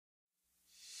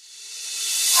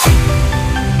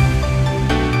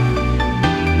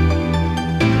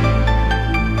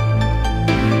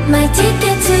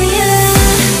addicted to you.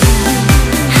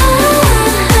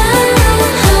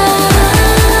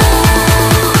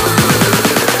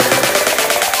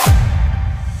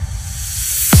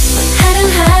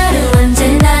 하루하루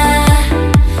언제나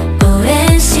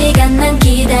오랜 시간 난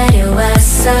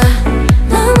기다려왔어.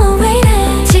 너무 왜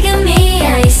이래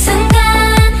지금이야 이 순간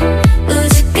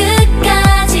우주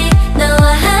끝까지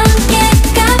너와 함께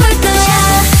가볼 거야.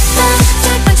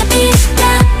 반짝반짝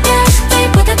빛나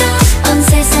별보다도 온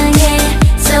세상에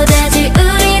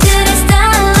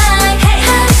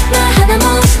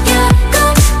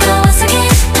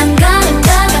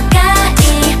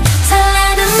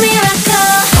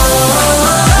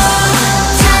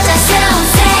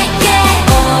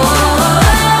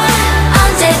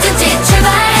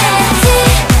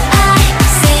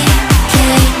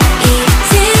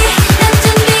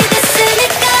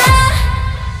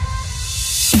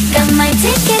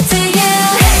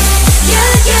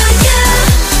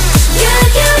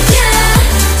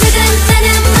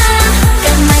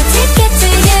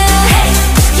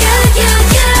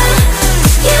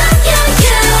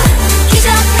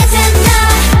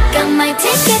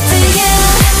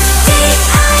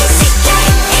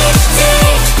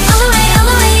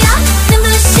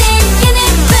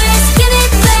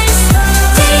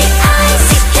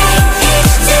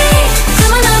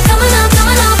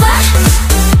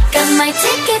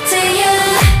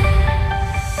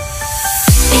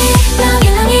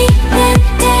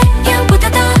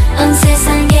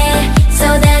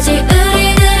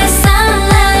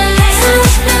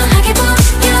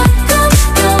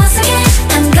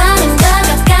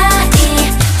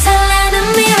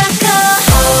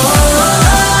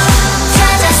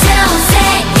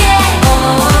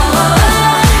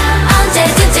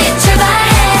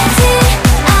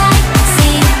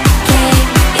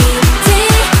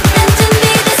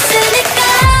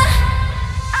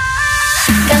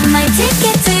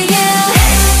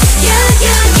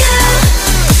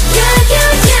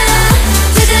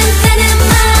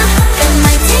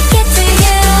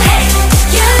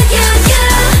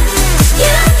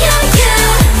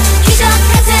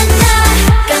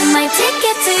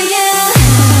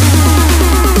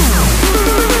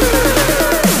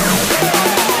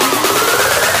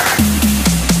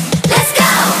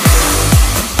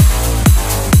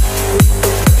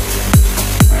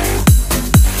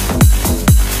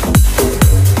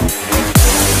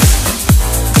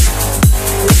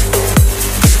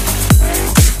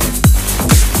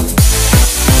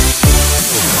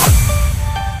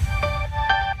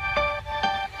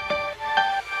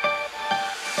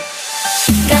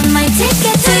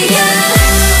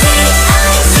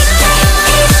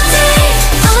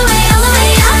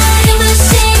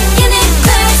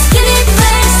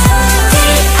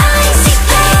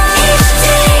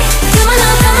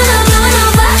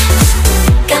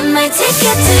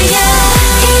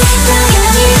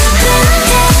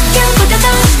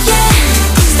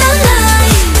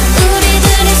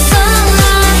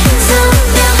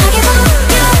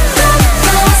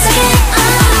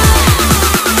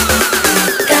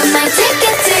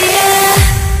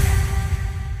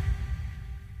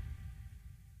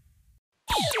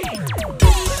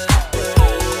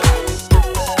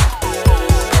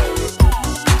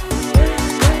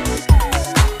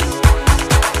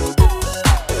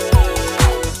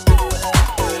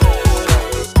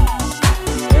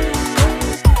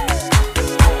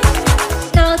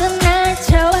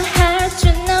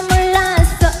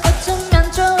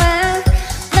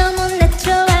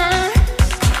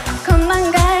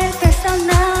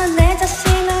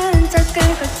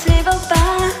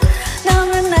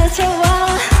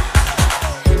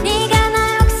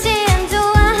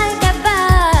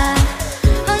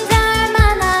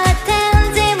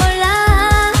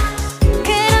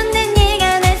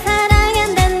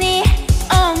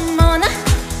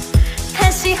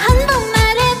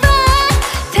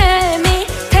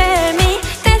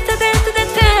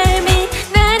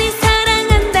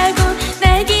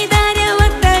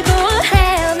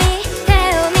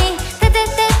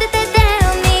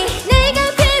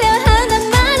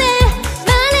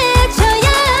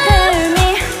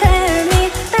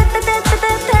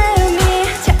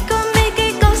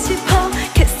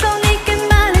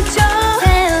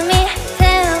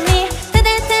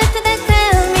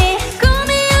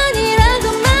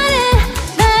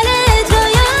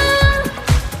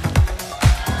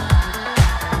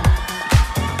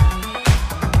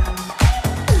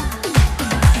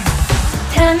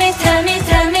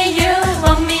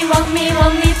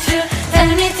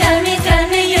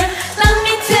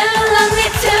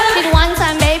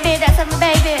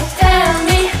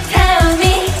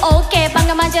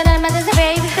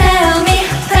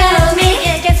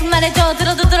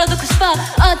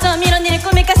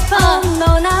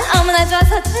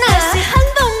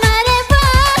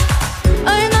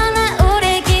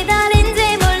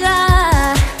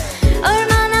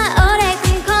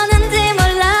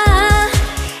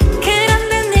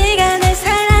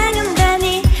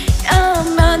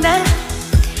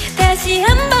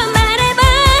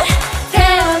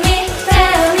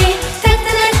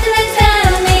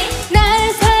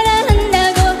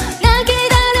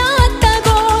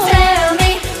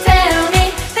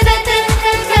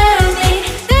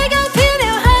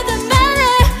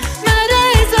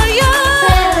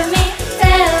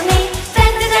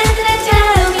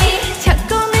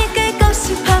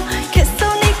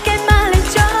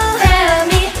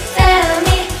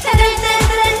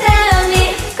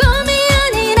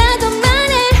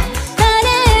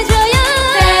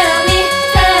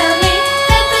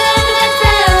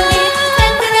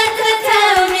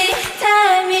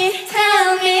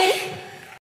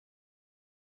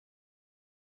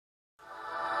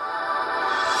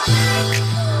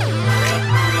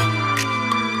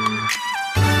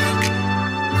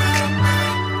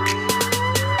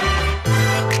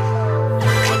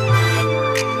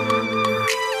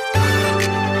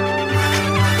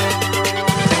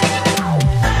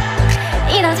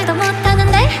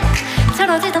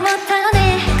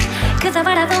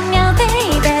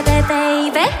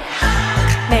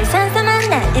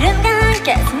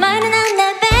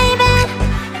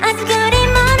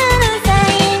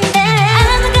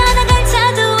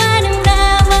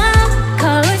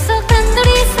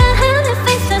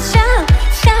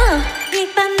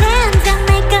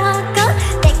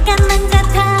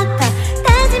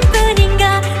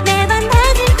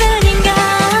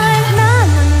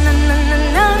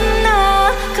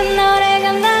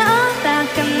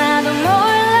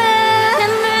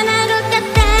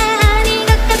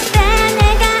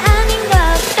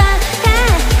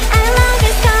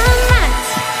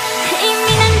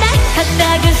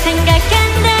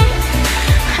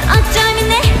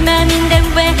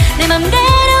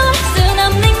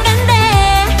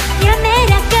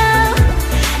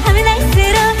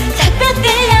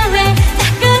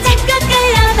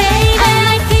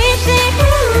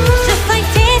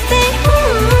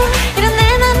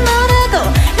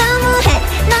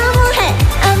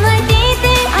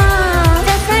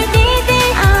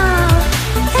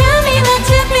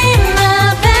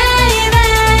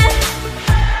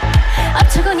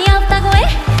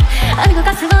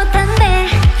하지 못한대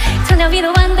전혀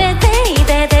위로 안돼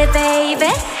baby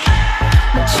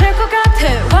미칠 것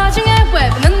같아 와중에 왜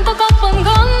눈도 꺾은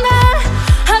건데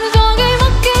하루 종일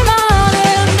먹기만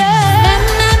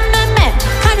했는데 맨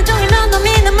하루 종일 넌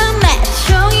믿음은 match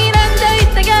종일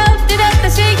앉아있다가 엎드렸다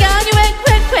시간이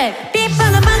획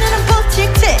삐빠나 바나나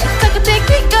포치지 자꾸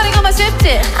틱틱거리고만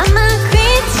싶지 아마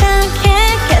귀찮게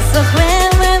계속 왜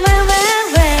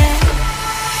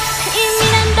이미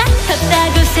난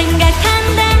다쳤다고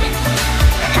생각한대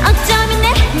어쩌면 내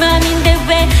맘인데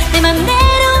왜 내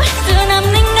맘대로 할 순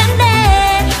없는 건데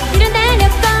뒤로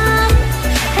달려봐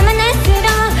가만 할수록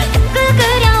자꾸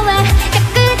그려와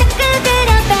자꾸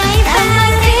그려봐 I'm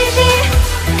like DD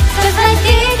just like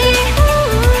DD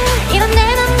이런 내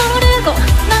맘 모르고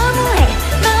너무해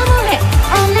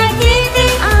I'm like DD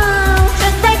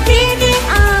just like DD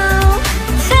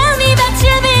Tell me that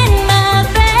you've been my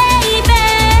baby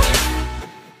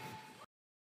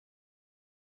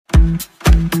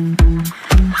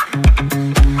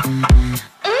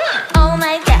Oh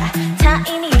my god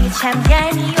타인이 참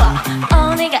얄미워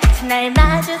오늘 같은 날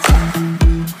마주쳐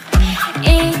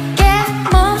이게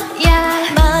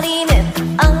뭐야 머리는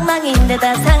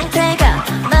엉망인데다 상태가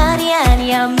말이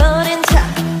아니야 모른 척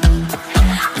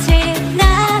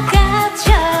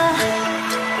지나가죠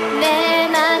내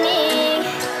맘이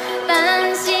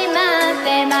방심할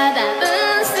때마다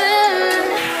웃음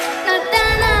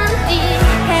나타난 이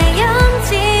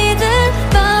헤엄치듯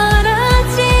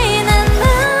멀어지는 맘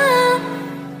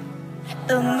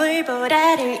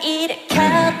눈물보라를 일으켜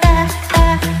눈물보라를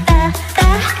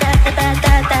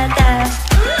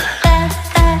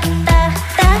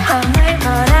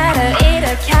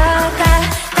일으켜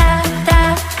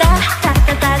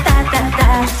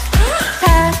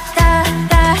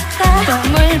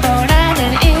눈물보라를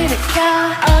일으켜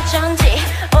어쩐지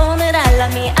오늘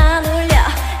알람이 안 울려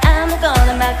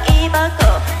아무거나 막 입었고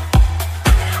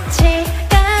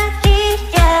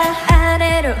지각이야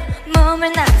아래로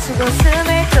몸을 낮추고 숨을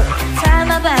뚝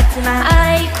참아봤지만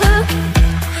아이쿠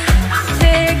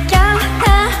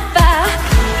들켜나봐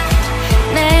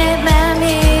내 맘이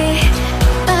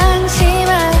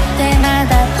방심할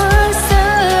때마다 불쑥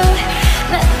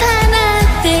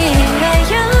나타나듯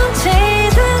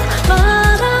헤엄치듯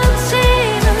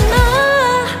멀어지는 너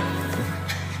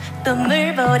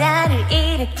눈물보라를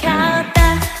일으켜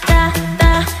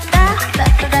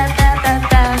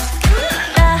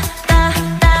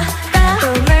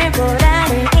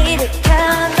눈물보라를 일으켜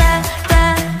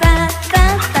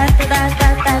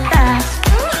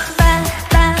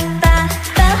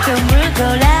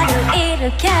눈물보라를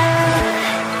일으켜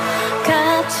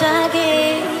갑자기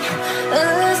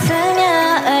웃으며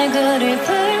얼굴을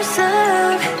불쑥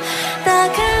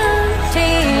따가운 뒤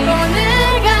오늘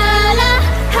가라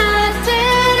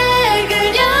하트를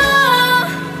그려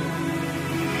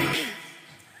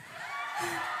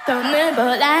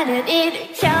눈물보라를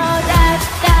일으켜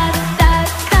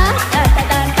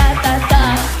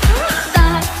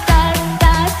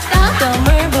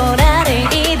눈물보라를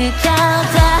일으켜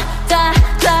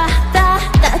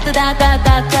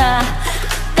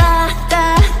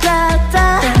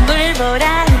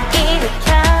눈물보라를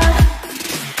일으켜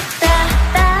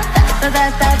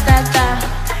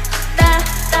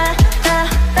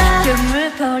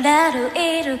눈물보라를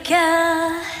일으켜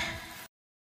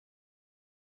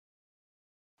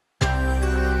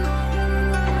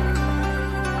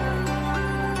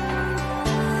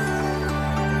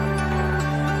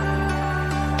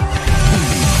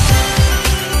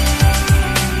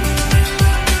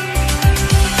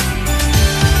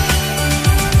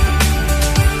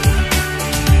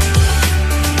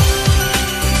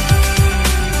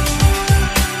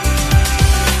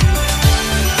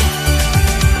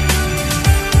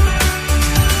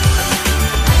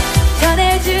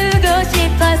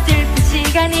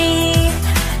시간이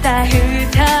다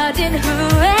흩어진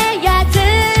후에야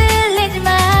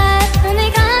들리지만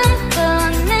눈을 감고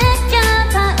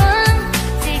느껴봐온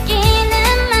즐기는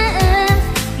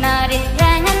마음 너를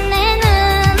향한 내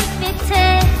눈빛에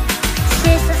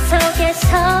시선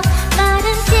속에서 말은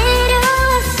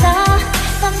지루했어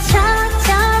멈춰져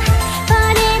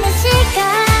버리는 시간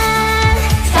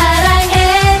사랑해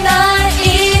널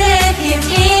일으킨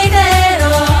이대로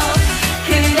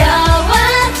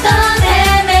그려왔던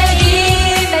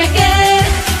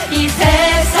이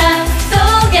세상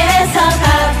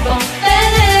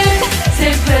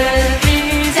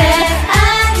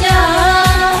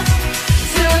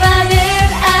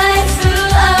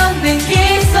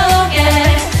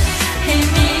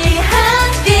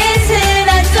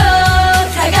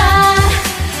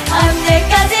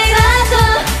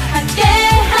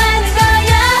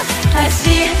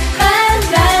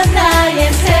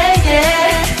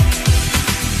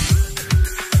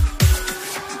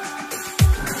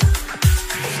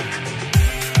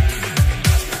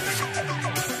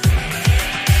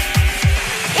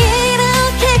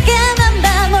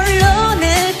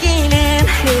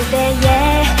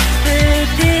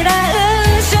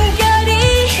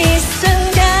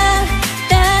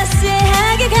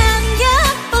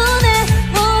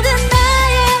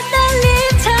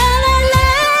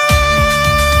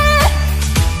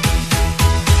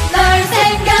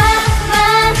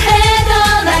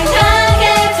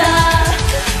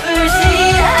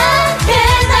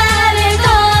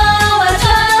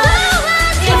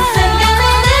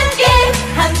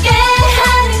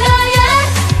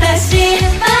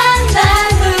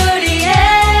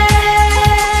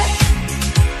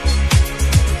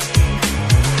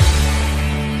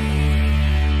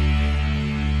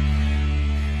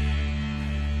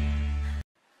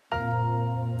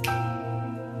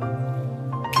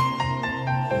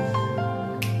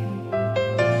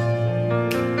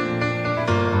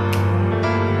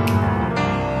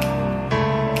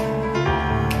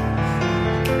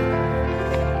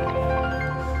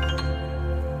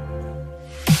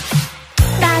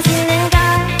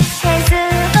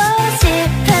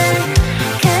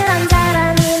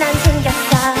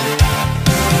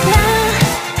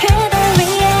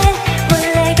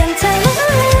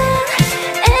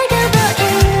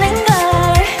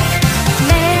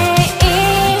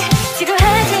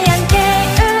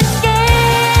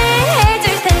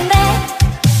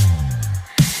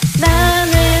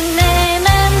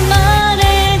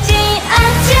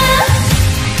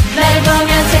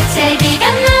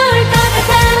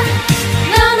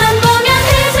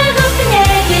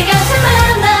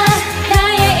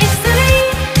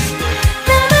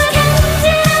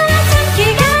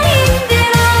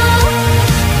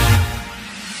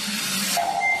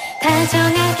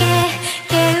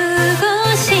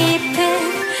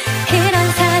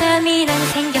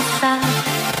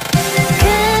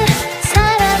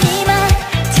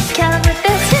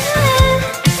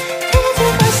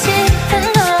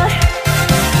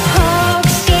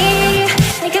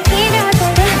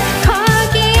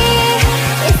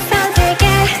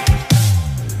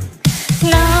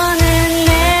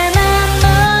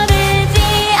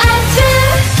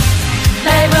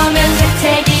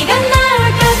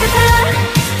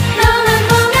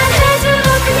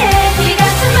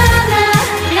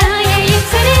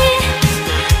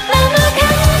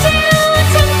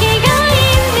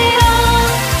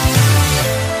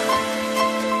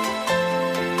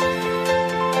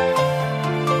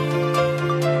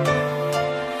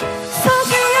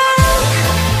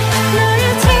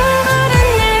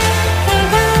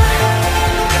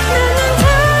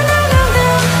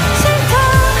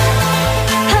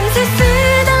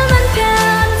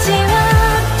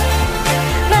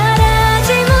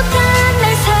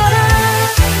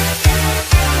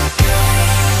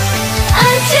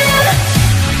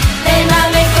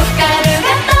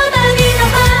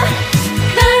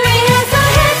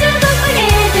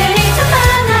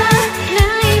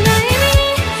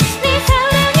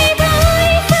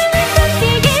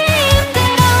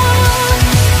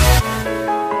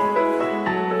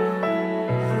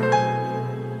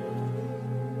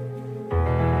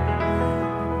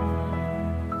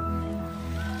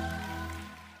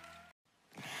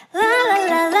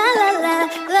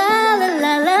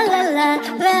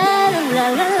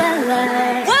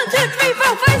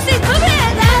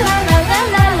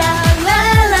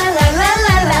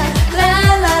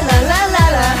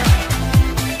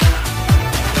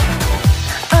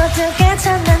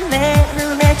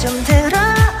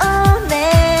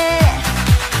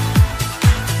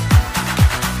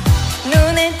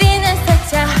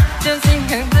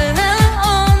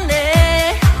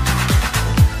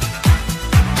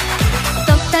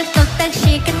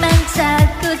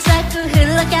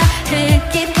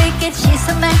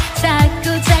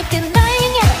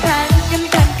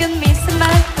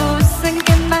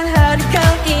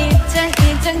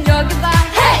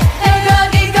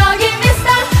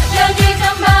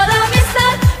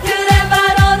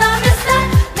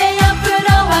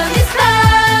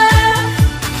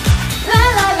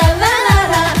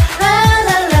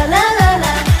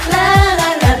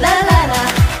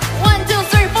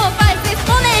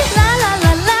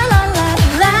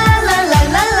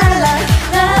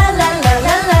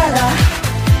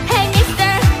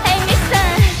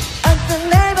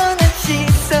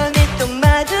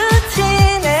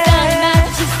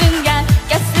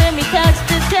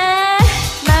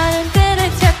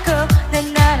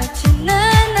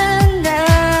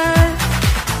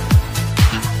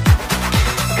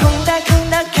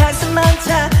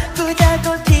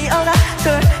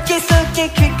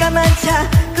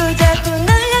자꾸 자꾸 날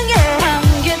향해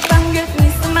방긋방긋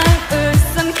미소만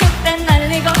웃음 그때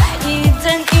날리고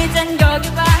이젠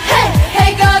여기 봐 Hey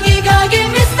hey 거기 거기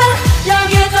미스터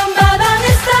여기 좀 봐봐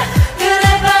미스터 그래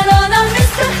바로 넌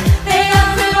미스터 내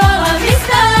앞을 보아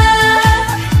미스터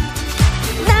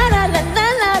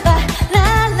라라라라라라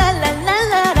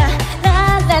라라라라라라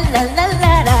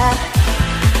라라라라라라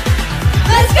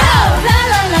Let's go!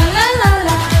 라라라라라라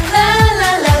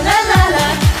라라라라라라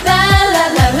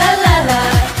라라라라라라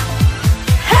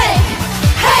Hey!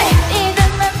 Hey! 이젠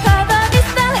날 봐봐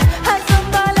미스터 한손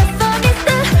벌렸어 미스터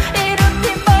이 루틴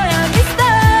뭐야 미스터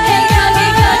Hey 거기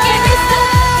거기 미스터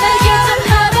날개 좀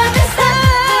봐봐 미스터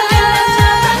눈을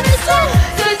쳐봐 미스터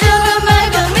수줍어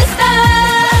말고 미스터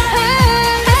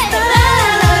Hey!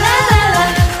 라라라라라라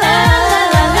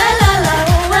라라라라라라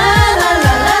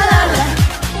라라라라라라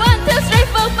 1, 2, 3,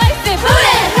 4, 5, 6 Put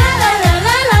it!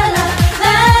 라라라라라라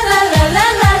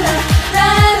라라라라라라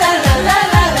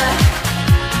라라라라라라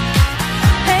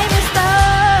Hey mister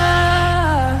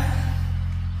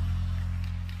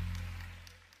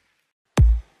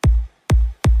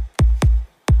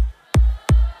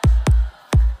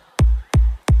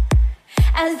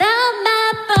I love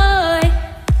my boy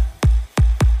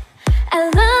I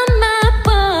love my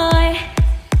boy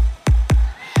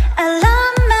I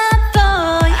love my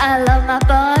boy I love my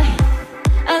boy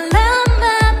I love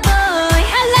my boy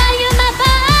I love you my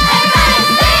boy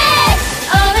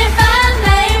오늘 밤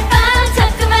내일 밤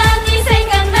자꾸만 네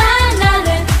생각나 나는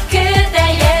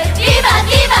그대의 디바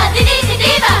디바 디디디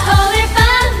디바 오늘 밤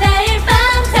내일 밤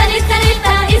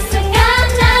짜릿짜릿한 이 순간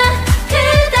난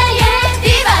그대의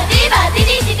디바 디바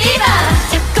디디디 디바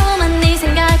자꾸만 네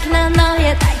생각이 나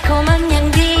너의 달콤한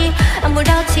향기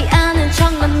아무렇지 않은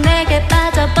척만 내게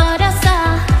빠져버렸어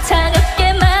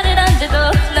차갑게 말을 안 돼도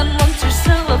난 멈출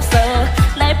수 없어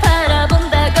날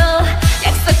바라본다고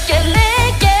약속해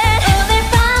내게 오늘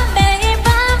밤 매일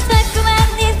밤 자꾸만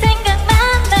네 생각만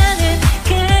나는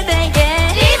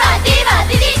그대의 디바 디바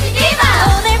디디디 디바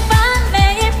오늘 밤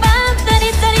매일 밤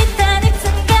짜릿짜릿한 이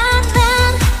순간 난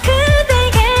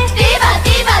그대의 디바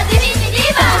디바 디디디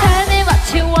디바 Tell me what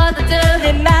you wanna do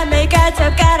내 맘을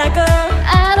가져가라고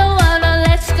I don't wanna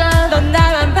let you go 넌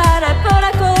나만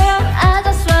바라보라고 I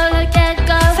just wanna get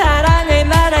go 사랑을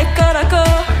말할 거라고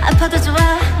아파도 좋아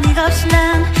네가 없이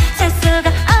난 살 수가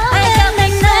없네 I don't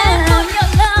make sense for your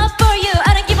love for you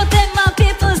I don't give a damn what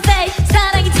people say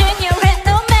사랑이 중요해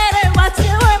no matter what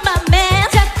you are my man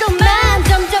자꾸만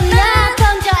점점 나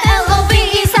던져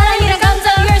L.O.V.E 사랑이란 감정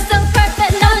You're so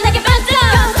perfect 넌 내게 반져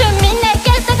좀 내게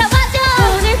다가와줘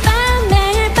오늘 밤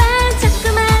매일 밤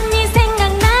자꾸만 네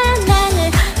생각나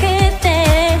나는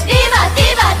그대 디바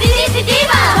디바 디디디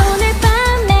디바 오늘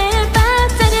밤 매일 밤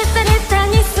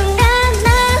짜릿짜릿한 이 순간 난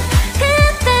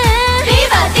그대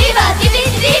디바 디바 디디디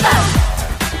디바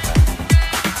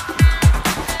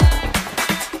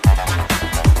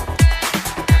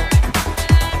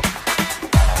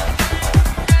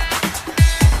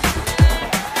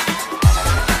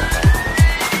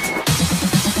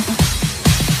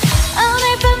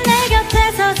오늘 밤 내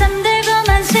곁에서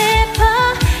잠들고만 싶어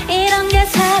이런 게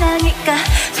사랑일까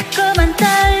자꾸만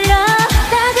떨려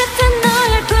따뜻한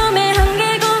너의 품에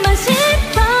안기고만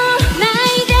싶어 나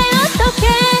이제 어떡해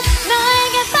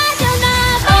너에게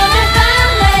빠져나가 오늘 밤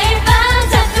매일 밤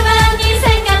자꾸만 네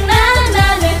생각나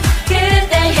나는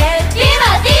그대의 디바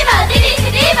디바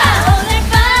디디디 디바 오늘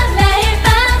밤 매일 밤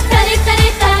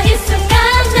짜릿짜릿한 이 순간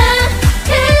난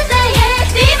그대의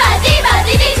디바 디바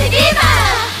디디디 디바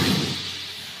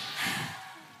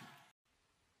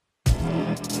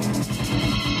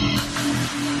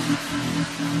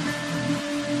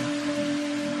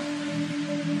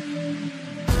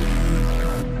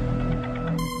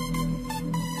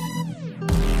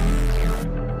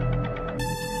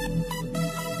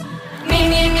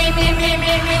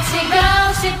미치고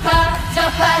싶어 저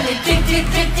빨리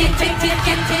틱틱틱틱틱틱틱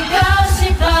튀고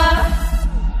싶어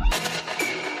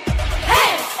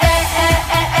Hey!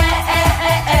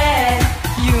 에에에에에에에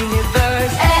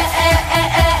Universe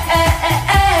에에에에에에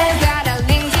Gotta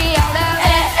link the other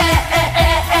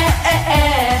에에에에에에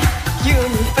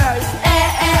Universe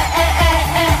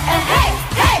에에에에에에 Hey!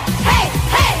 Hey! Hey!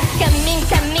 Hey! Coming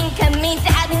coming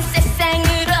다른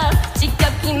세상으로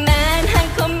지겹기만 한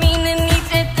고민은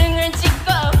이제 등을 짚고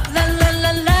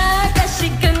라라라라 다시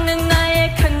걷는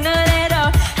나의 큰 노래로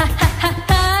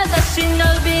하하하하 다시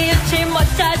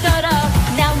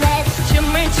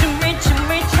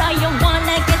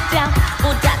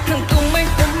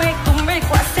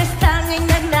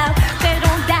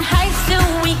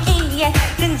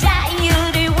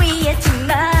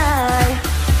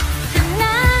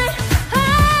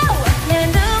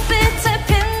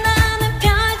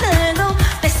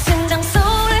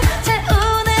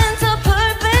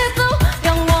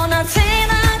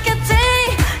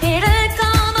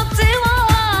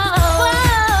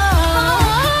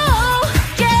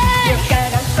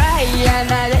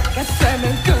가슴은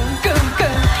쿵쿵쿵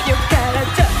You gotta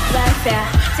just like that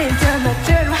진짜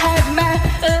너처럼 하지 마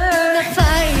나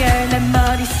fire 내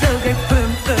머릿속을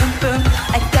boom boom boom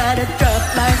I gotta drop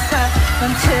my heart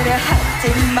멈추려 하지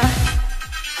마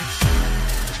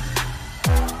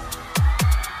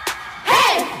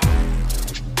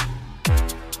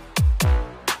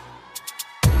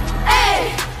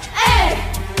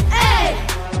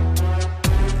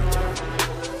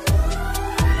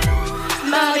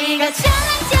머리가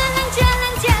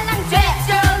찰랑찰랑찰랑찰랑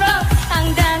되도록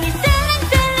엉덩이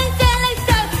찰랑찰랑찰랑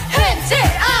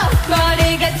흔들어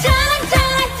머리가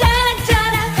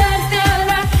찰랑찰랑찰랑찰랑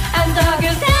되도록 엉덩이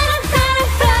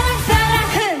사랑사랑사랑사랑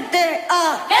흔들어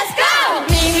Let's go!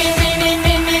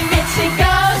 미치고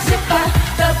싶어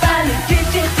더 빨리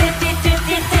뛰고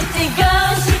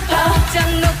싶어 저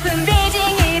높은 빌딩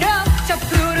위로 저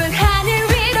푸른 하늘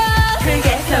위로 크게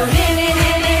소리를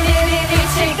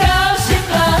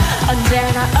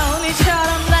언제나 오늘처럼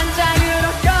난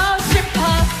자유롭고 싶어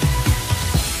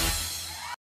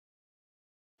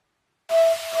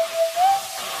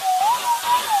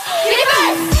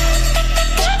유니버스!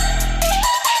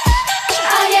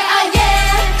 Oh yeah, oh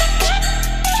yeah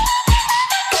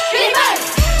유니버스!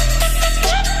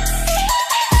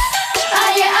 Oh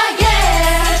yeah, oh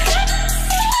yeah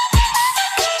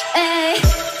에이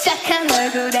착한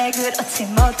얼굴에 그렇지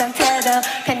못한 태도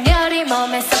간열이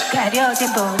몸에 쏙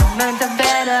가려진 보름은 더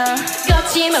better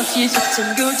거침없이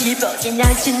속좀 굳이 보진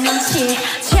않지 눈치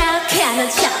착하는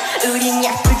척 우린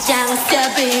예쁘지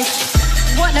않았어 bitch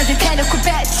원하지 대놓고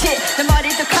배치 내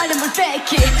머리도 칼로 물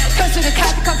뺏기 건수는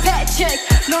가득한 패책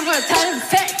눈을 타는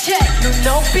패책 눈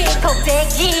높이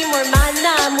폭대기 뭘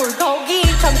만나 물고기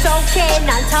청소해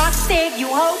난 toxic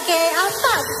유혹에 I'm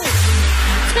toxic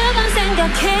두 번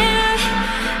생각해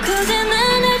굳이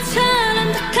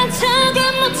나날처럼 독한 척은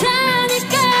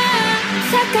못하니까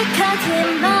착각하지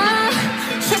마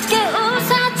쉽게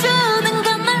웃어주는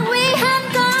건 날 위한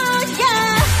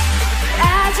거야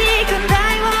아직은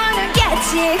날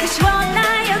원하겠지 그시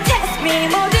원하여 test me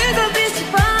모두가 빛이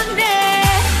뻔해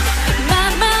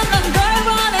맘만 걸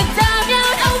원했다면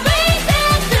always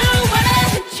and through wanna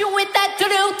hit you with that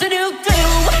do-do-do-do-do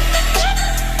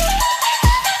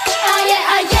Oh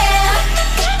yeah, oh yeah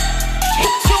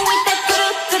hit you with that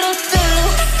do-do-do-do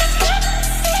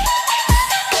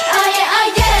Oh yeah, oh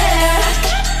yeah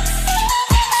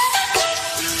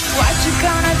What you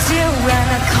gonna do when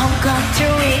I come to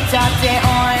it all day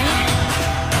on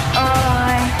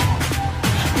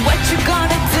What you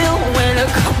gonna do when I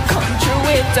come to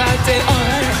it all day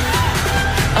on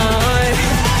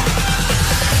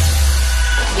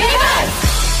Universe!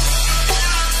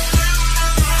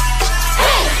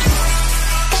 Hey!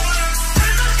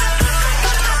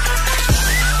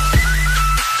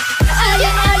 Oh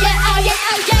yeah, oh yeah, oh yeah,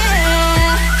 oh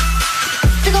yeah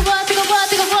뜨거워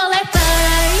like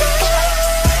fire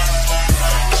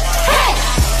Hey!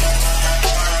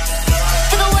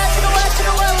 뜨거워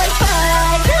like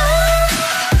fire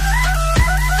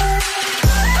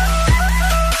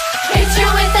Hit you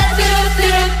with that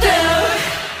do-do-do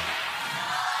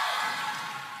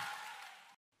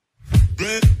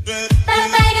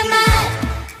빨간 맛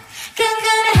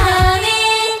궁금해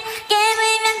honey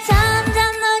깨물면 점점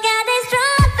녹아들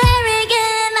strawberry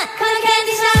그맛 콜라 캔디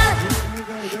샷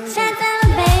찾아온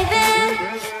baby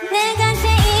내가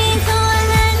제일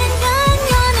좋아하는 건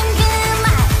요는 그맛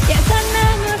예쁜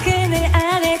나무 그늘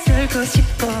아래 졸고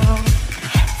싶고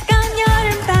뜨거운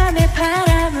여름밤에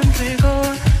바람은 불고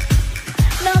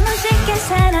너무 쉽게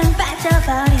사랑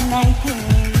빠져버린 나이트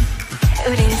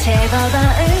우린 제법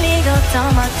어울리고 또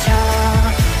멋져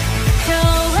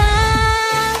좋아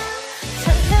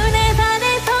첫눈에 반해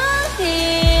보니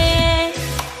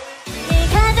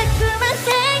네가 자꾸만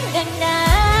생각나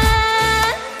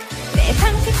내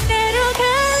방식대로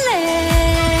갈래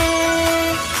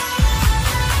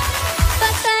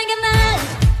빨간 맛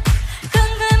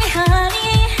궁금해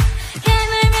honey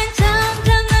깨물면 점점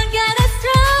녹아든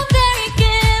strawberry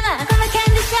그맛 콜라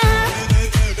캔디 샷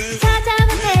찾아본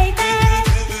baby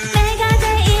내가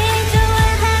제일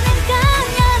좋아하는 건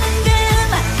여는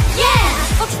그맛 Yeah!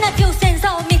 혹시나 듀 센서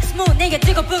믹스 무 내게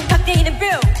뜨거운 칵테일은 뷰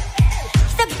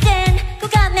시작일 땐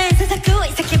고감면서 자꾸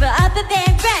이상 keep it up and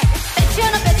bang bang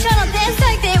배처럼 dance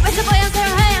like that 왼쪽 보여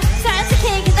서로하여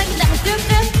솔직히 긴장을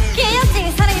뚝뚝 귀엽지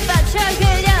사랑에 빠져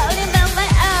그려 우린 너무 말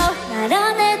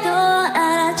안해도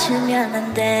알아주면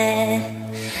안 돼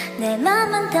내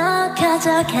맘은 더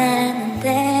가져가는데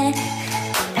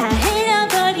다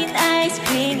흘려버린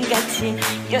아이스크림 같이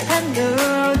이러다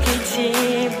녹일지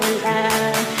몰라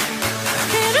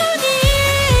그러니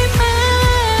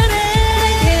말해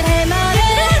그래 말해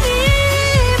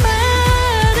그러니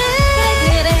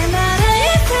말해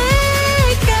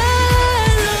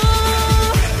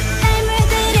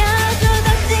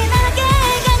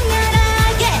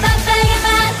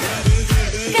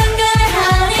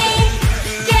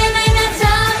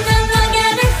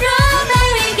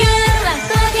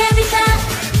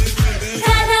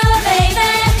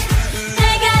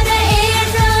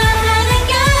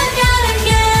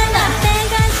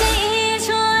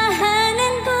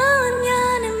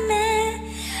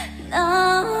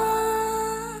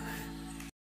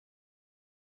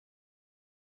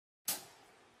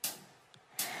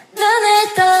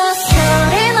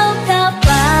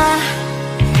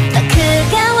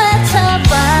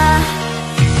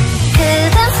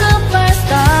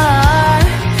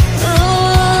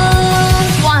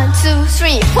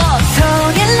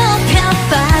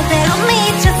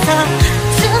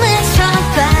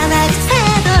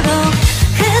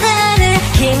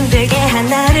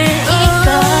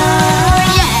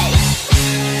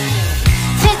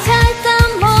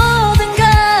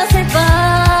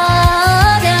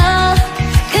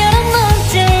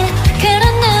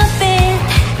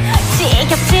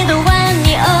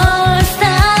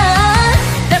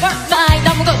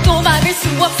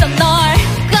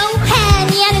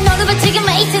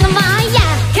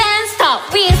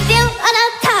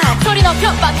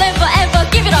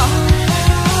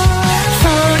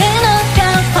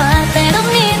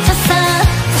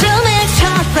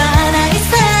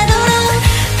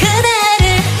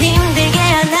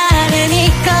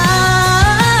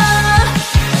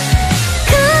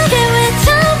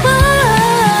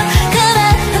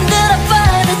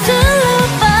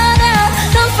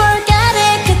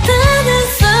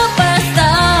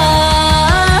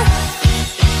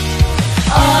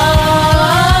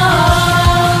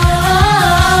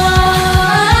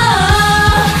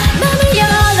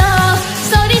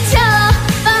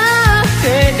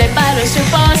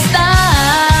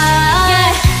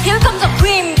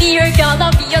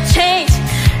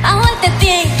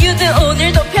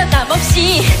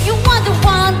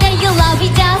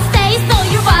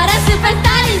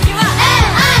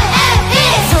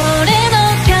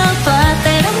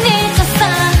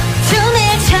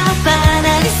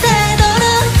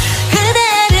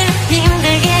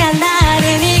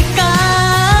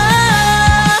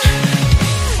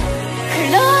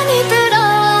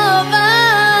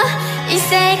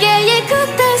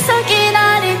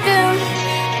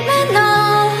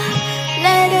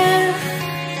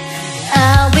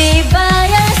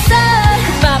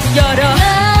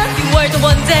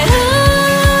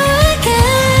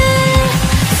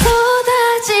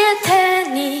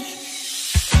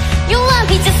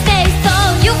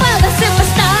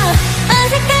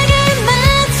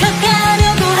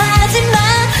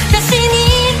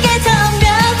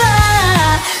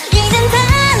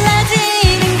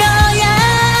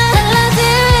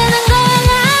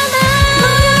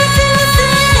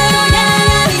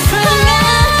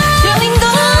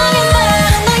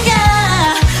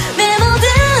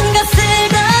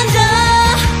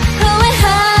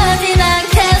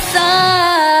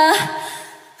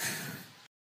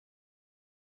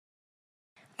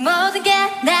모든 게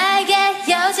나에게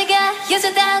여자가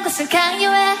여자다운 것을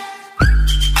강요해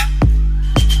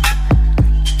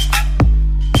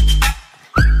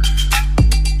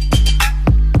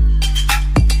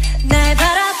날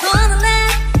바라보는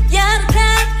내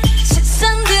야릇한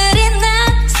시선들이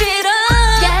난 싫어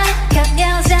약한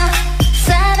여자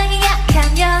사랑이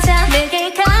약한 여자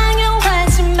내게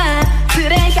강요하지 마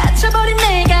그래 갇혀버린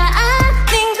내가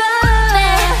아닌 걸 내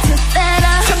뜻대로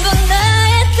전부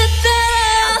나의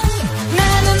뜻대로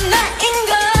나는 나인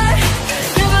걸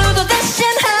누구도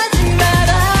대신하지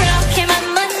마라 그렇게만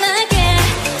만나게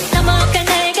넘어갈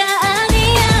내가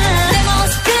아니야 내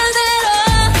모습 그대로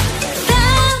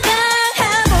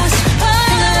당당하고 싶어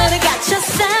너를 갇혀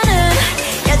사는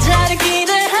여자를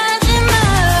기대하지 마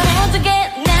모든 게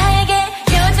나에게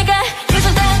여자가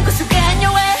여자다운 것을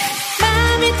강요해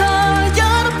마음이 더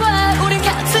열어봐 우린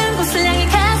같은 곳을 향해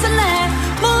가설래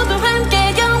모두 함께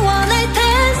영원할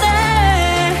텐데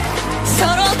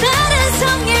서로 다른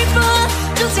성일 뿐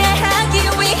존재하기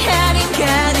위한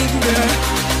인간인걸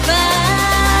나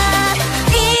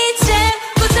이제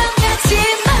부정하지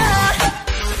마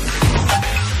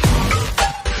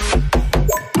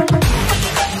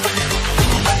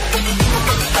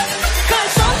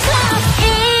Girls on top 이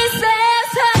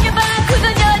세상에 바꾸던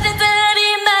여자들이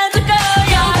많을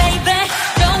거야 Baby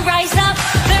don't rise up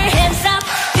put your hands up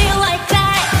feel like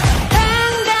that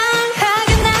당당하게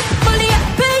나 멀리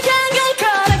앞을 향해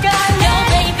걸어가 Yo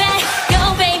baby yo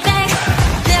baby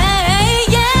yeah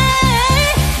yeah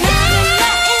나는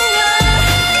나인 걸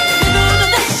누구도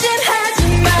대신하지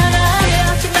마라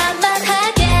그렇게만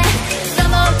하게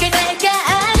넘어갈 내가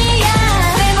아니야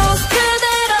내 모습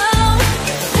그대로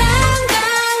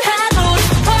당당하고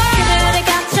싶어 그들에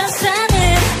갇혀 사는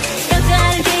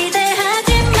여자를 기대하지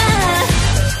마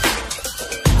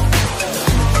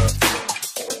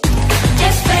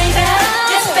Yes baby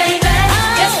Yes baby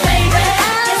Yes baby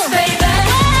Yes baby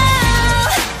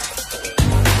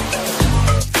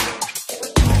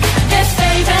Yes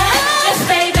baby Yes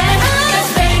baby Yes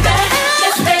baby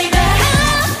Yes baby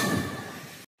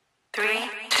 3,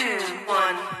 2,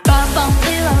 1. Bum bum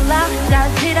dida la da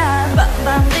dida bum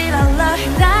bum dida la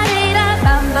da dida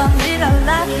bum bum dida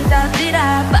la da dida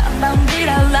bum bum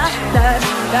dida la da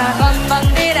dida bum bum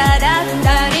dida da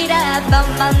da dida bum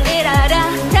bum dida da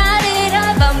da dida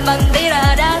bum bum dida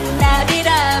da da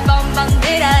dida bum bum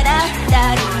dida da da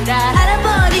dida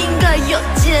알아버린 거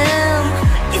요즘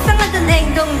이상하던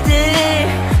행동들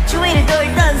주위를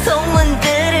돌던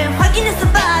소문들을 확인했어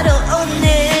바로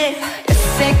오늘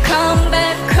Say come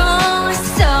back home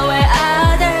so where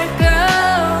other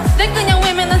girls 내 그냥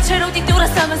외면한 채로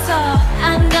뒤돌아서면서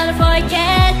I'm gonna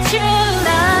forget you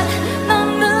난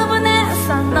너무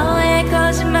분해서 너의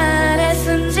거짓말에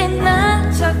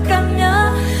순진한 척하며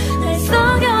날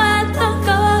속여왔던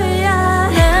거야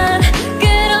난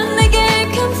그런 내게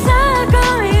감싸고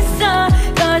있어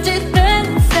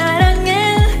거짓된 사랑은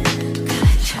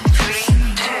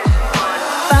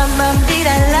빰빰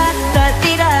디랄라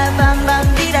따디라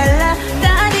빰빰 디랄라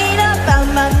따디라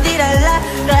빰빰 디랄라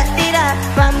따디라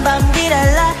빰빰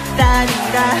디랄라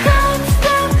따디라 Don't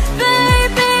stop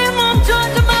baby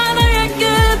멈춰줘 말아야 끝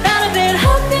나를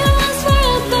빌하며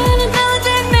왔어였다는 너의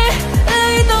내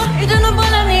의도 이제는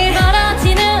뻔하니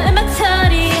멀어지는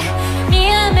음악처리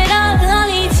미안해라는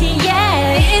아니지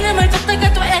yeah 이름을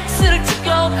쫓다가 또 X를 찍고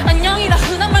안녕이라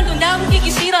흔한 말도 남기기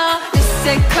싫어 Just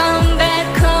say come back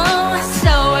home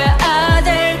so where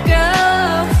other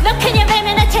girls 너 그냥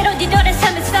외면한 채로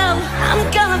뒤돌아서면서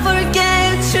I'm gonna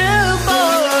forget you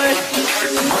boy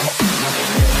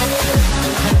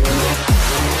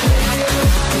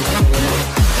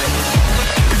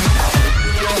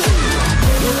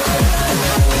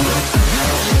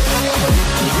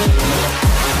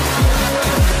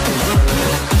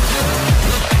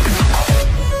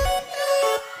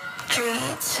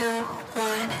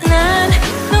난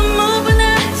너무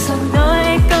분해서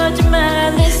너의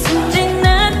거짓말에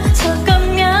순진한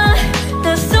척하며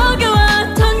널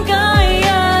속여왔던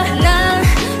거야 난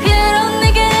그런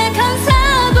내게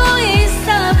감싸고 있어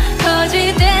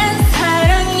거짓된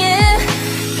사랑에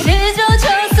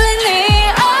늦어졌으니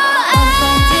빰빰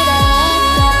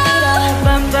디랄라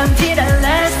빰빰 디랄라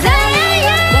짜디라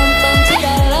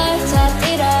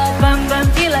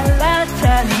빰빰 디랄라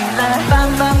짜디라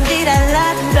빰빰 디랄라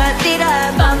짜디라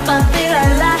빰빰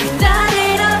디랄라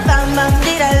짜디라 빰빰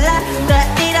디랄라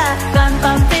짜디라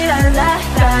빰빰 디랄라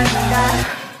짜디라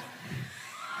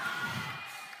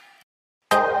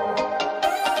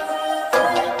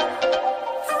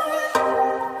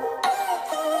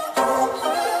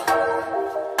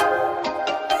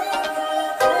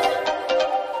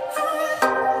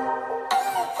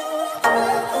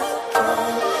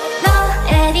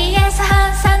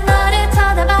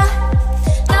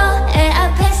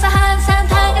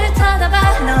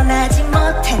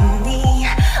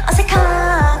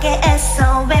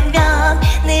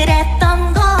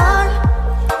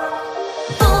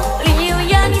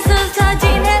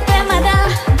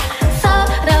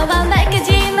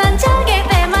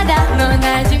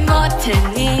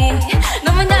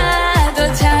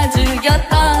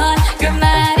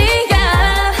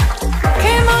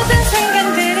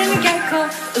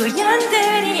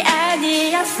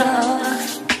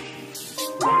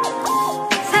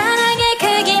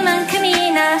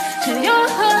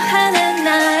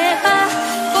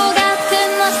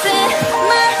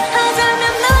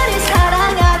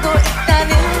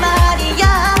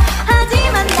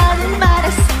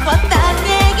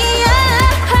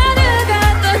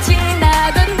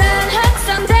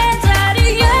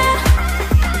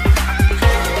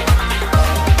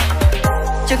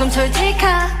조금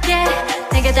솔직하게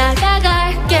내게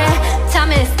다가갈게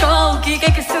참을수록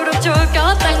이게 클수록 좋을 것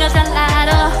같단 잘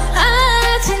알아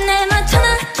아직 내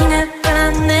맞춰놨기는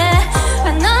않네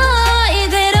너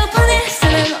이대로 보낼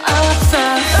수는 없어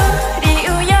우리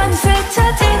우연히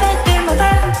스쳐 지날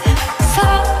때마다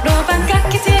서로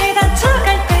반갑게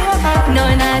다쳐갈 때마다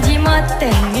넌 아직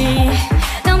못되니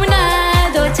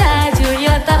너무나도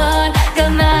자주였던 그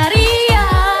말이야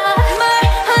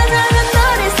말하자면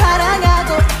너를 사랑하고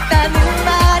있다는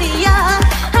말이야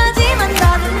하지만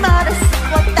나는 말할 수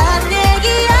없단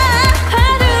얘기야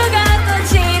하루가 또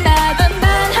지나도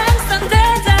난 항상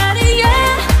제자리에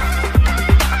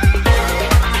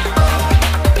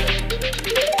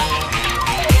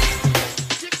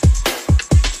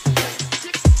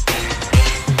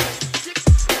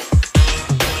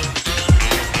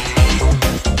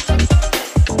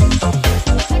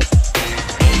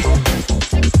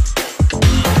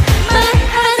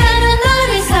말하자면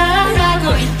너를 사랑하고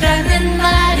있다는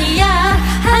말이야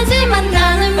하지만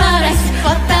나는 말할 수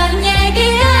없단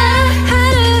얘기야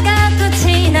하루가 또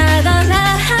지나도 난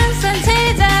항상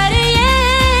제자리에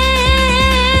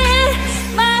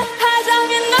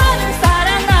말하자면 너를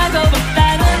사랑하고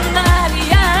있다는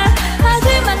말이야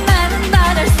하지만 나는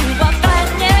말할 수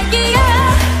없단 얘기야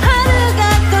하루가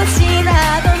또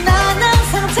지나도 난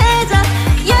항상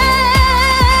제자리에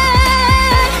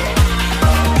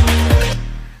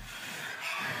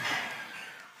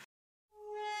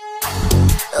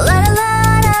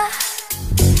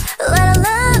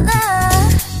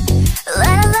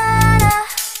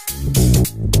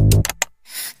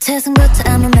태생부터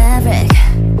I'm a maverick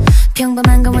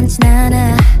평범한 건 원치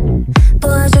않아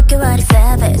보여줄게 what is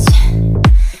savage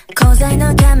Cause I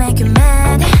know can make you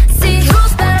mad See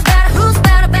who's better better who's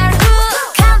better better who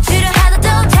감추려 해도 또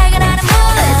퇴근하는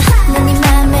mood 난 네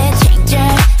맘에 change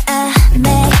I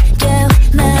make you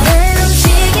mad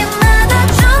움직임마다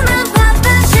주는 바쁜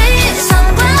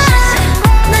시선과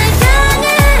날 향해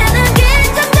느낀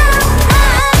감정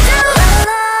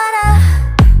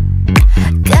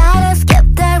Gotta skip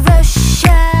that rush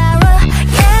hour,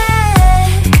 yeah.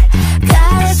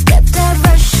 Gotta skip that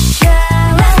rush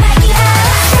hour,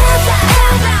 yeah.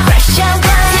 Rush hour,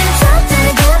 진짜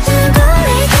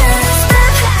두근거리게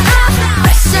step up.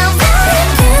 Rush hour,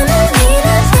 그는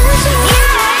이랬듯이,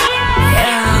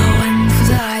 yeah. One for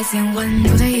the icing, one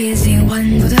for the easing, one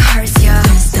for the hearts, yeah.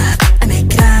 Don't stop, I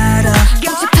make it harder.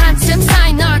 경칩한 틈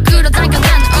사이 널 끌어당겨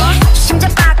나는 심장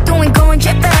박동이 going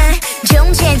tripping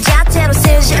정체 자체로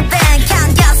쓰실 뱅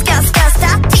Can't gas gas gas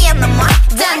stop 뛰어넘어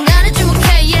난 나를 주목해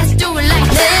yes do it like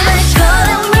that 내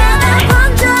걸으면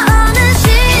먼저 오는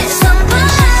시선과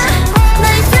날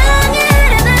향해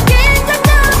느낀 감정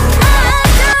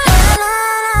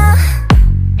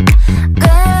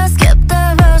Gotta skip the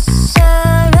rush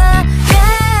hour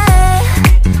yeah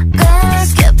Gotta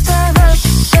skip the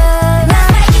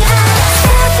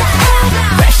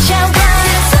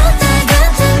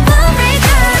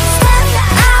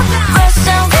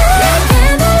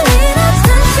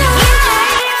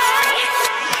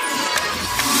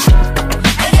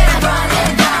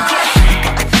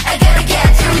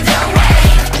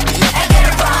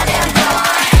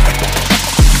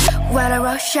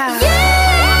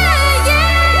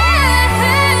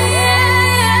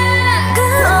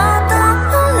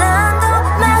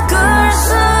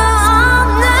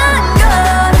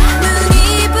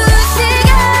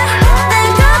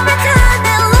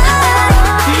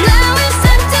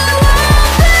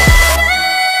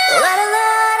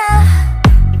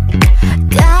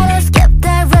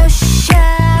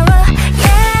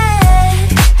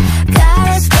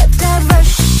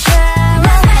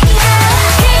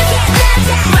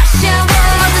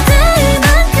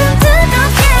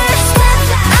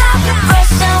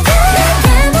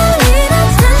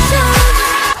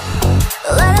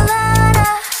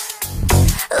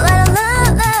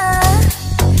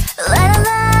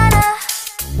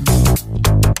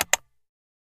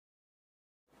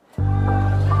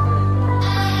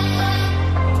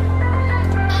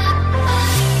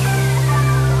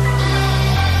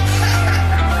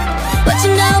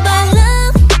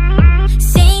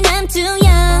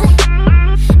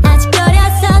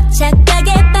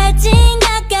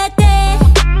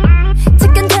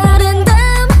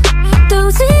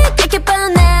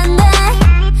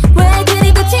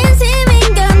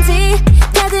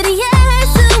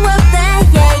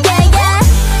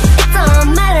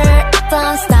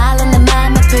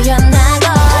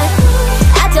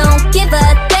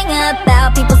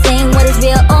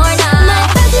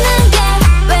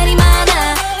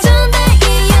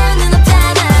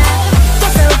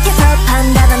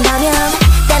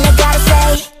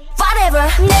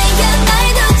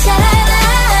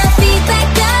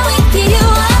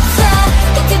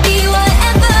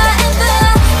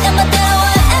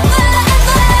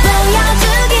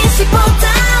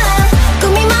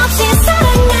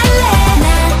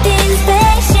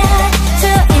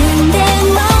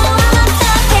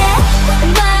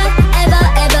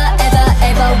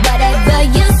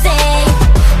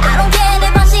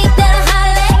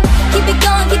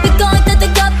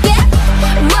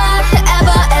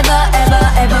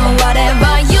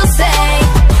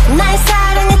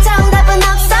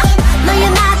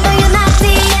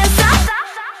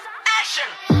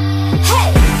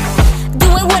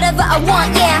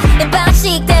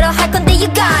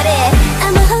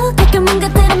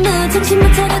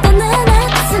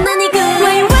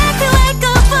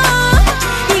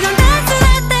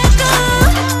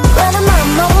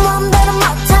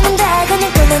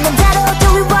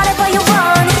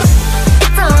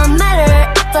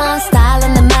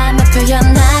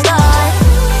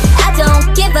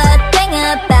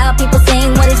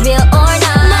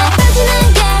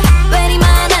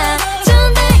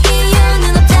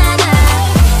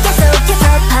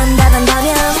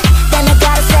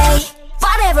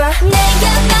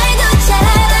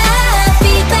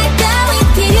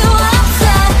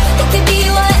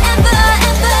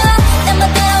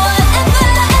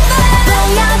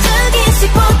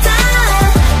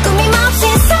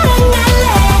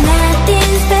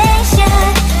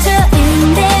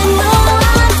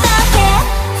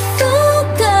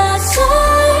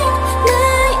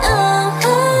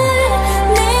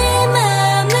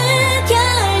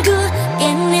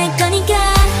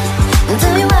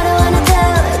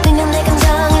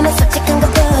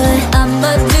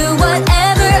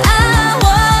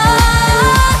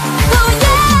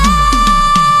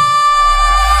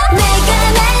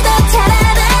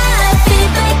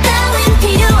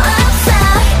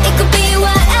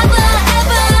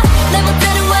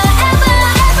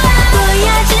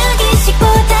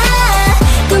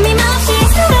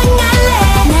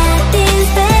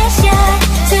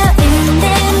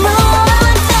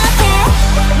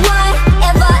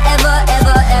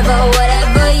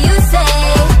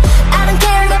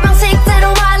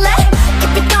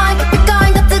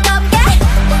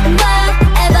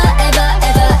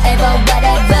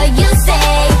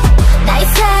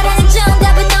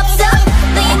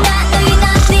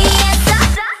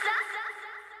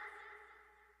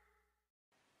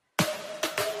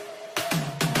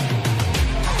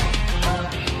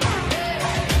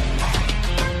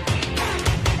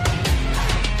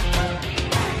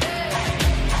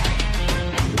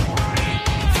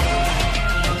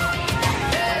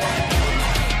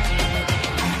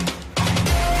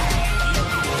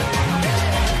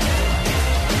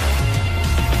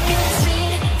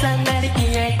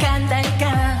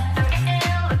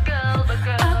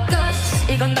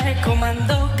이건 달콤한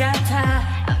도 같아.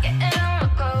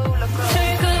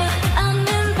 출구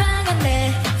없는 방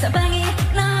안에 서방이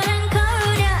너랑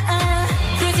거울이야.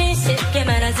 굳이 쉽게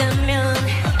말하자면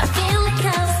I feel like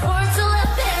I was born to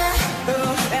love it.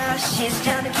 Oh, she's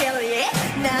kinda killer, yeah.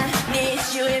 난네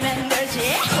이슈에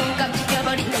맴돌지. 손깍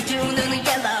지켜버린 내 두 눈은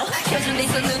yellow. 켜준 네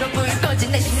손으로 불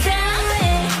꺼진 내 심장.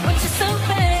 Want you so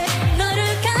bad. 너를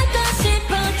갖고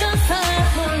싶어져서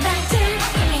몰랐지.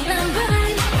 난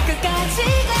blind. 끝까지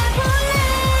가볼래.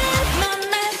 넌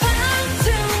날 밤중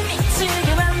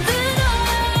미치게 만들어.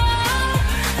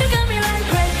 You got me like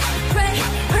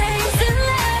crazy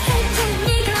love. 대체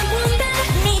네가 뭔데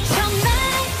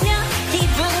미쳐나냐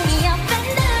기분이 up and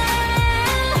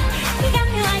down. You got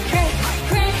me like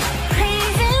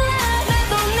crazy love.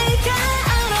 나도 네가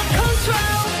out of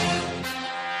control.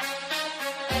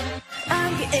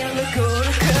 I'm getting the cool.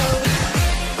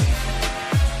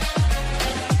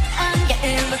 I'm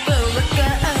getting the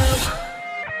Volcano.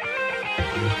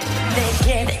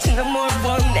 내게 대충 넌 뭘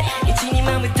원해. 여친이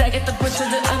마음을 따겠다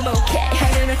붙여도 I'm okay.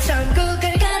 하늘은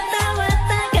천국을 갔다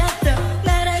왔다 갔다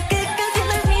나라 끝까지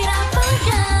날 밀어버려.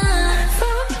 So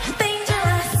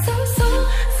dangerous,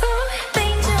 so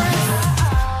dangerous.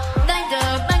 날 더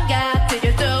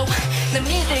망가뜨려도 난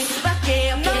믿을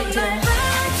수밖에 없게 넌 돼. 날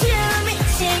아주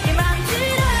미치게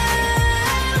만들어.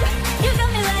 You got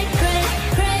me like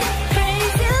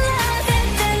crazy love.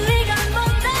 대체 네가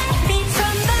뭔데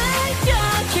미쳐나려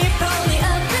keep only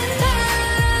up and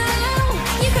down.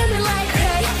 You got me like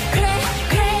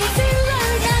crazy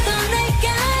love. 나도 내가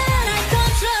날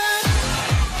control.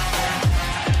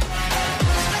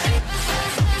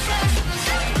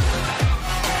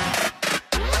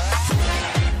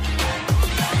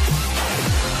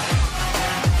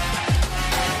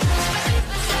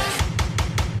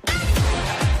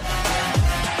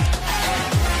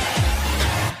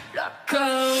 Go.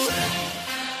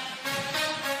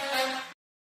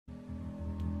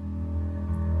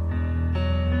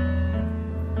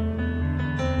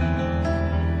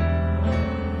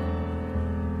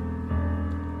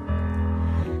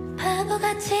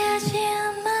 바보같이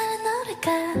아쉬운 많은 노래가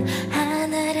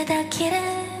하늘에 닿기를.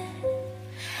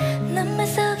 눈물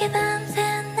속에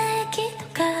밤새운 내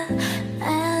기도가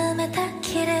마음에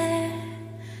닿기를.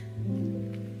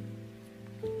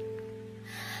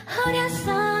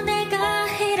 어렸어 내가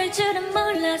이럴 줄은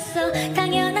몰랐어.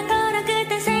 당연한 거라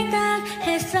그땐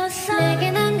생각했었어.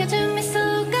 내게 남겨준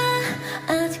미소가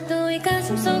아직도 이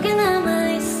가슴 속에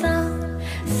남아있어.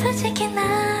 솔직히 나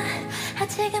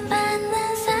아직은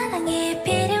받는 사랑이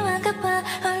필요한가 봐.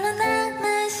 홀로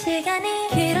남은 시간이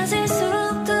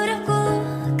길어질수록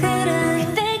두렵고 그래.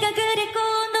 그때가 그립고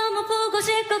너무 보고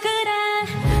싶고 그래.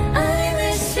 I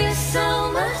miss you so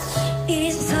much.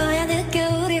 이제서야 느껴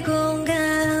우리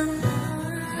공간.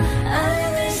 I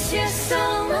miss you so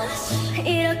much.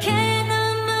 이렇게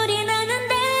눈물이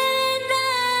나는데 난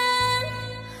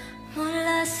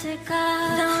몰랐을까.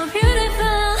 No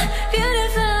beautiful,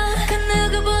 beautiful. 그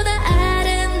누구보다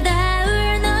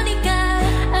아름다울 너니까.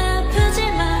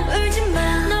 아프지 마, 울지 마.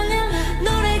 놀려라.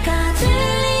 노래가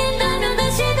들린다면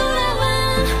다시 돌아와.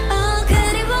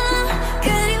 그리워,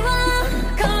 그리워.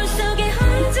 거울 속에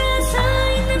혼자 서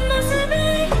있는 모습이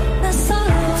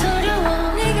낯설어. 두려워.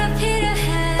 네가 필요해.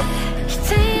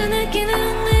 이제야 느끼는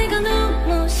내가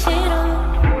너무 싫어.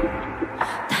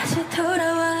 다시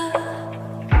돌아와.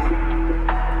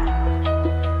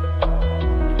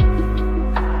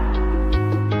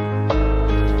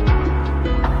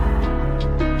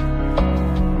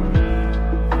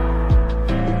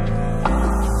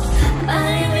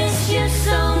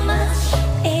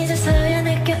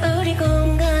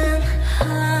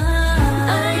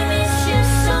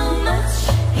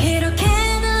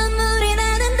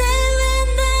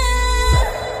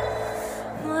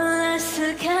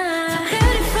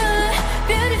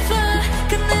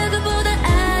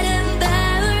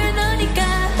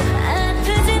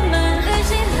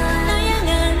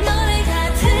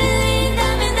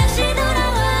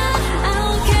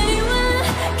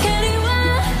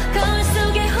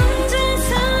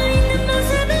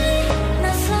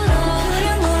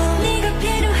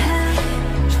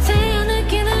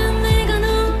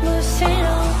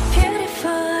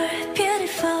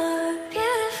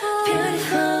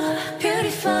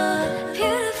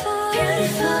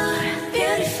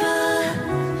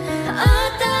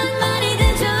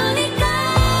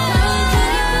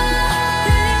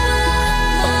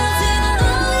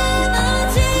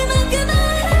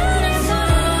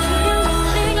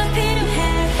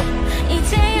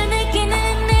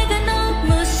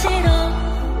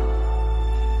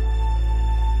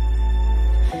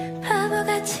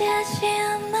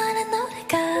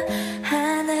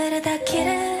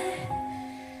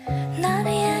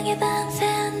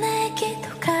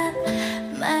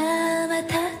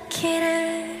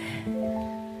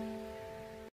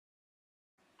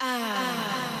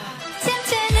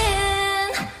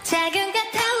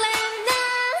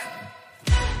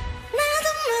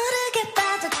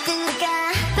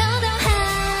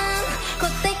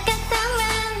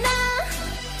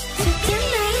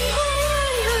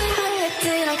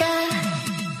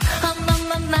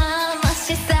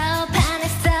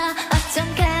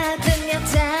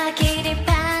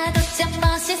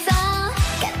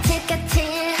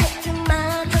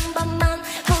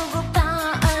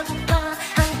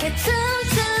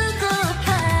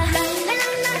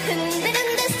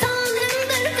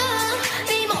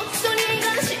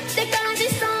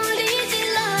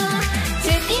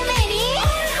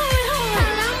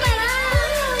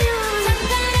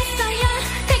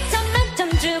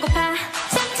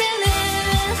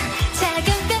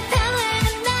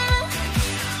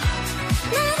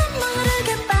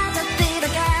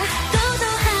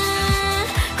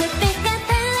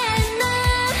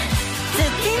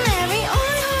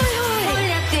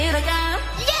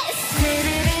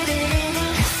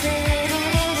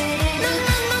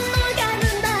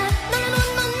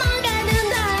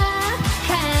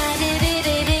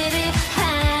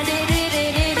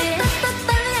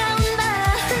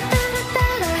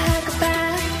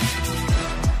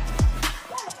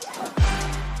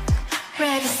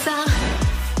 그래서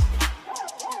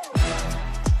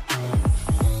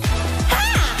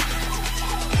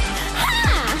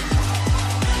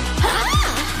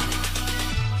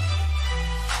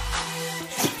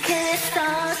그래서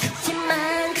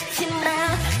그치만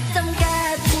좀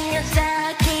같은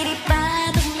여자끼리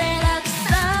봐도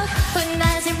매력있어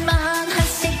혼나지만 한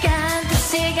시간 두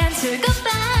시간 즐겁다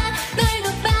놀고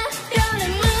봐 뼈를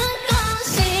묻고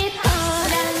싶어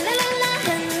랄랄랄라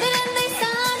흔들흔들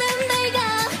서는 내가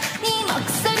네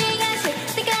목소리가 쉴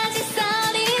때까지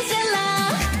소리 질러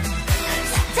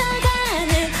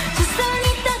스쳐가는 두 손이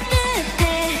따뜻해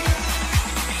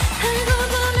알고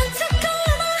보면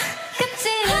착하나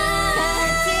같지라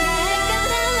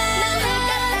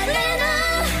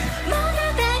모두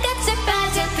다 같이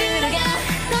빠져들어가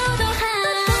너도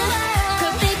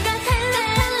고빛 같은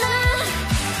랄라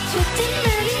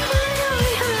좋지만이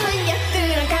홀려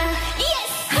들어가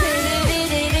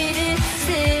스르르르르르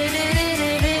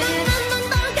스르르르르르 넌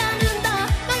녹아든다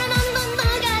넌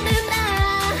녹아든다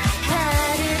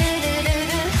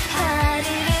하르르르르르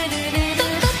하르르르르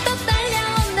또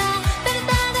달려온다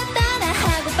따라따라따라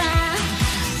하고 봐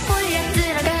홀려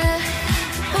들어가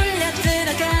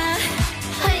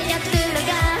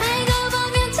알고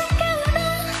보면 착하구나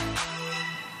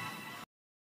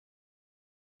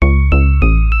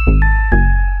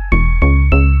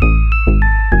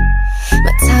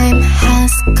My time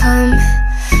has come.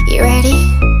 You ready?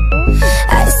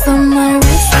 Ice on my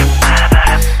wrist,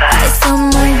 ice on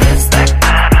my wrist.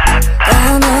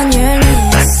 Down on your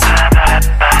knees,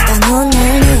 down on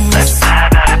your knees.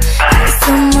 Ice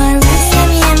on my wrist,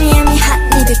 yummy yummy yummy hot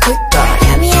입에 굴거.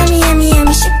 Yummy yummy yummy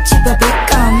yummy 쉽지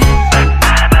bubblegum.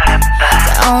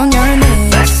 Down on your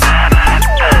knees.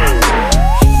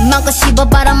 먹고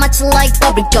씹어봐라 마치 like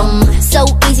bubblegum. So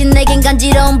easy 내겐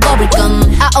간지러운 bubblegum.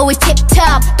 I always tip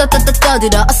top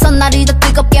떠들어 어서 나를 더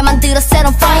뜨겁게 만들어 set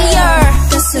on fire.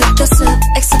 Gossip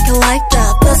execute like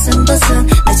that bussin' 내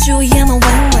주위에만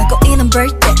웽웽 꼬이는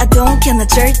birthday I don't care 나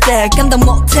절대 감당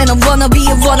못해 난 wanna be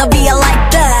I like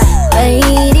that 왜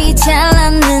이리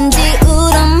잘났는지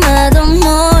우리 엄마도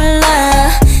몰라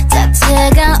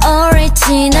자체가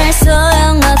오리지널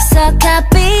소용없어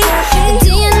copy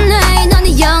DNA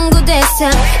너는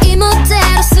연구대상 이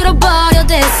모델로 쓸어버려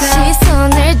대상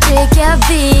시선을 즐겨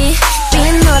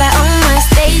빛놀아 on my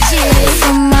stage It's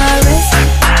on my wrist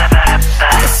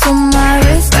It's on my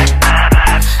wrist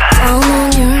Down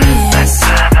on your knees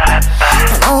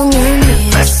Down on your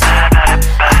knees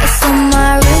It's on my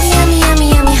wrist Yummy yummy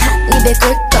yummy 한 입에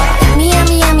굴거 Yummy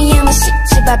yummy yummy yummy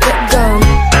쉽지 bubblegum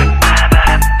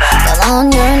Down on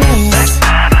your knees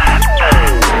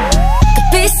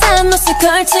그 비싼 옷을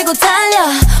걸치고 달려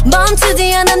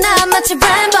멈추지 않아 난 마치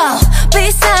Rambo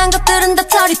비싼 것들은 다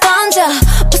털이 던져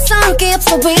무서울 게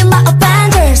없어 we my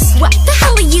abandons What the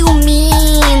hell do you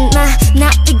mean 나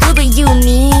이거 you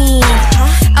mean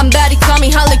I'm very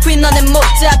coming Harley Quinn 너는 못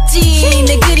잡지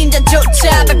내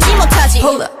그림자조차 밟지 못하지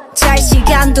Hold up 잘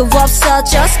시간도 없어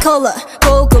just call up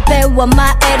보고 배워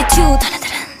my attitude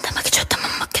하나들은 다 먹여줬다 못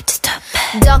먹겠지 stop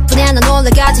it 덕분에 난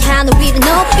올라가지 하늘 위로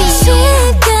높이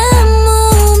시간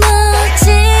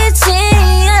무너지지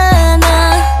않아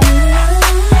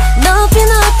높이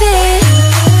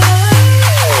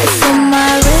It's on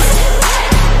my wrist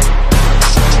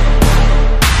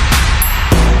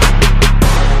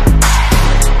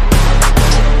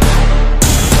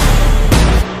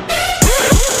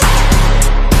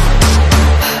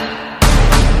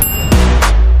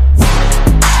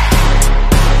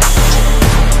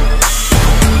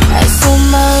It's on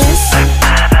my wrist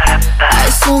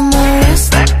It's on my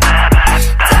wrist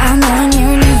Down on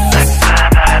your knees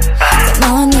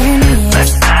Down on your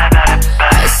knees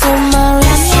It's on my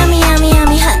wrist Yummy yummy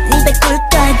yummy 한 입에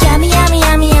굴까 Yummy yummy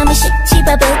yummy yummy 쉽지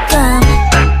bubblegum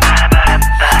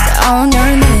Down on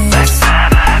your knees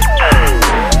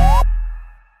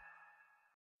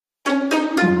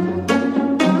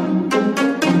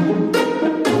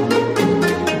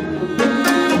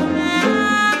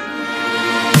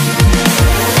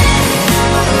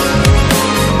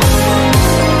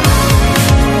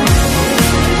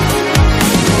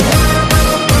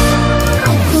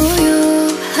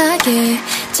고요하게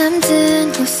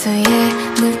잠든 호수에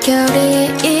물결이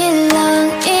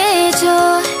일렁이죠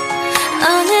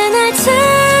어느 날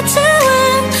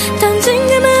찾아온 던진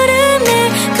그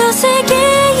물음에 거세게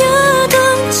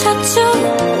요동쳤죠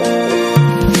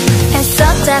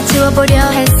애썼다 지워보려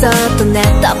했었던 내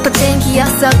덮어진 기억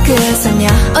속 그 소녀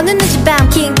어느 늦은 밤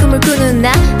긴 꿈을 꾸는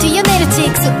나 뛰어내렸지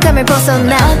익숙함을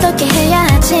벗어나 어떻게 해야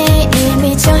하지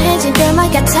이미 정해진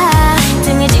결말 같아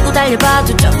등을 지고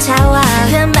달려봐도 쫓아와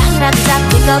한 방이라도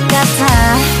잡힐 것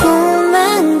같아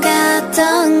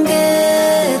도망갔던 그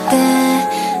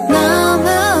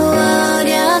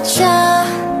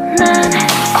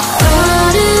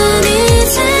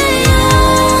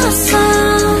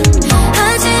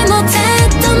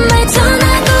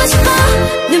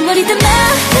믿음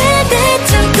나을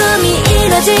때쯤 꿈이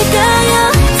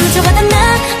이뤄질까요? 상처받은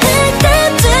나을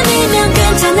때쯤이면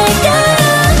괜찮을까요?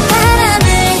 바람을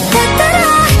따라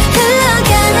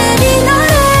흘러가는 이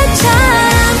노래처럼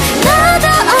나도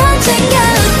언젠가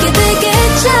웃게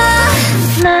되겠죠.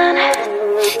 난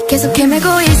계속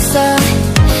헤매고 있어.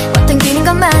 땡기는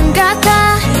것만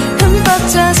같아. 흠뻑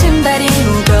젖은 발이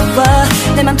무거워.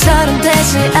 내 맘처럼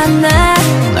되지 않아.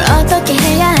 뭘 어떻게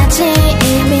해야 하지.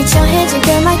 이미 정해진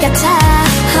것만 같아.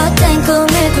 헛된 꿈을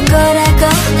꾼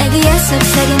거라고. 내게 약속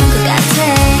사귀는